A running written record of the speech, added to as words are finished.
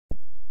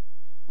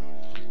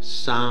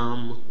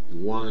Psalm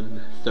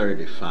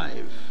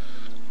 135.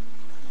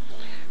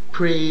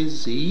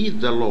 Praise ye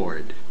the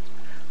Lord.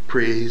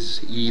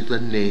 Praise ye the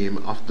name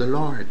of the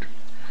Lord.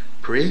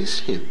 Praise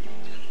him,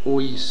 O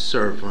ye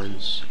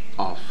servants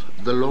of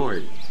the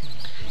Lord,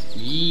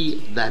 ye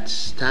that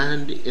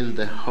stand in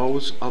the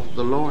house of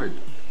the Lord,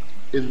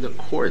 in the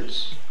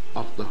courts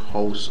of the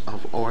house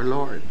of our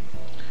Lord.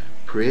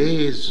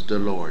 Praise the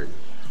Lord,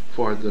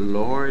 for the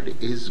Lord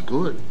is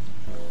good.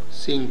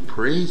 Sing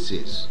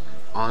praises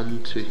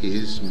unto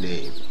his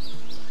name.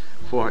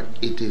 For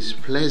it is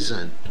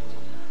pleasant,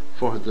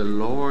 for the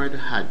Lord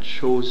had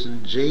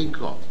chosen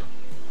Jacob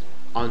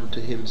unto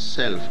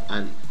himself,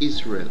 and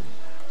Israel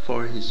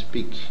for his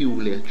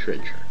peculiar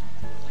treasure.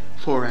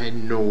 For I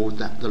know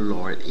that the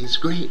Lord is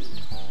great,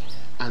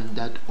 and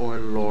that our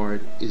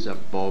Lord is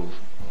above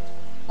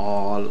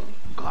all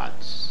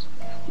gods.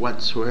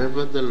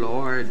 Whatsoever the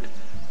Lord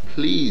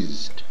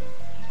pleased,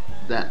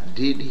 that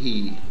did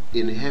he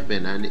in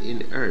heaven and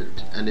in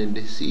earth and in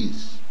the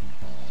seas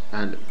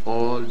and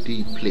all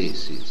deep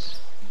places.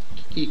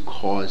 He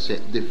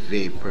causeth the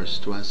vapors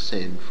to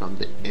ascend from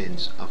the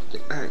ends of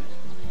the earth.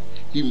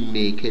 He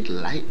maketh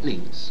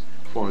lightnings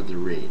for the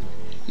rain.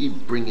 He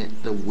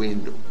bringeth the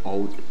wind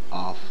out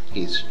of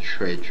his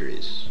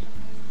treasuries.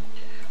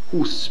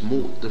 Who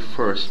smote the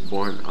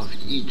firstborn of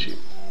Egypt,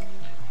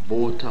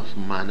 both of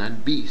man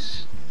and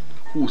beast,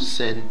 who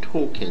sent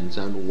tokens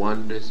and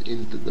wonders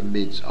into the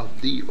midst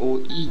of thee,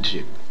 O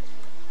Egypt,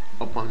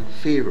 upon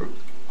Pharaoh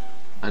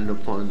and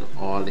upon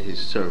all his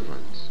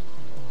servants,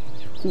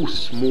 who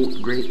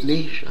smote great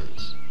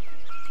nations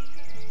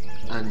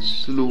and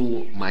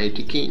slew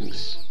mighty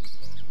kings,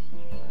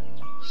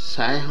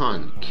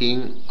 Sihon,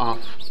 king of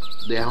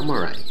the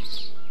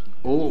Amorites,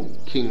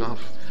 Og, king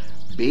of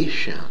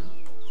Bashan,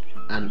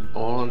 and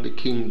all the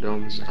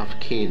kingdoms of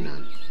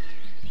Canaan,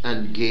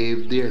 and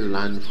gave their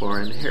land for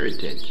an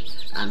heritage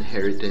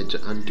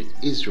unto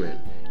Israel,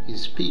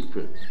 his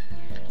people.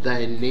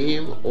 Thy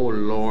name, O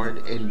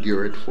Lord,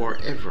 endureth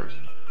forever,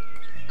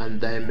 and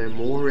thy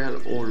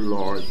memorial, O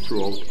Lord,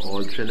 throughout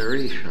all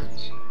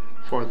generations.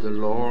 For the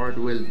Lord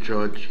will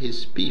judge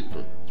his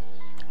people,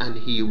 and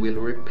he will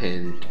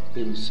repent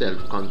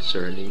himself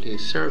concerning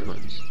his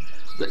servants.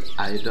 The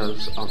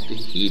idols of the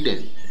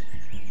heathen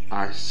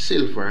are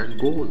silver and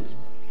gold,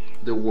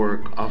 the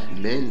work of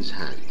men's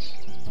hands.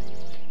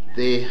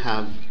 They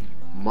have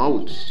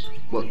mouths,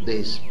 but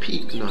they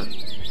speak not.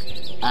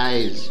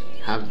 Eyes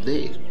have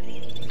they,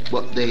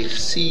 but they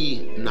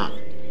see not.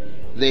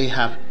 They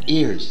have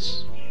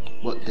ears,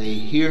 but they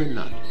hear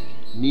not.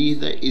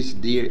 Neither is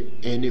there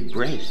any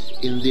breath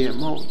in their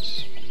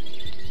mouths.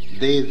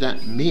 They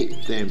that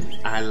make them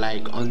are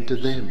like unto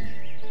them.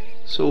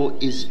 So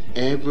is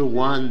every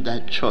one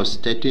that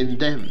trusteth in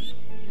them.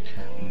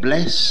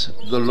 Bless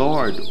the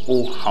Lord,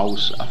 O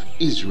house of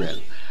Israel.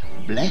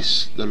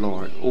 Bless the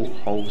Lord, O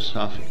house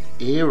of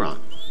Aaron.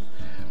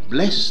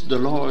 Bless the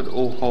Lord,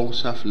 O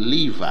house of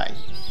Levi.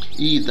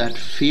 Ye that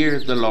fear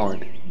the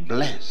Lord,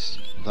 bless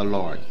the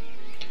Lord.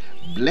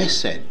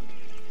 Blessed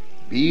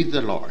be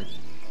the Lord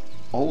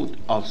out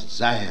of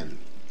Zion,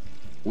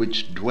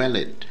 which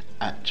dwelleth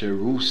at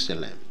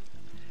Jerusalem.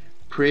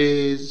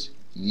 Praise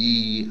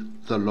ye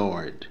the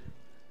Lord.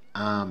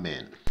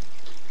 Amen.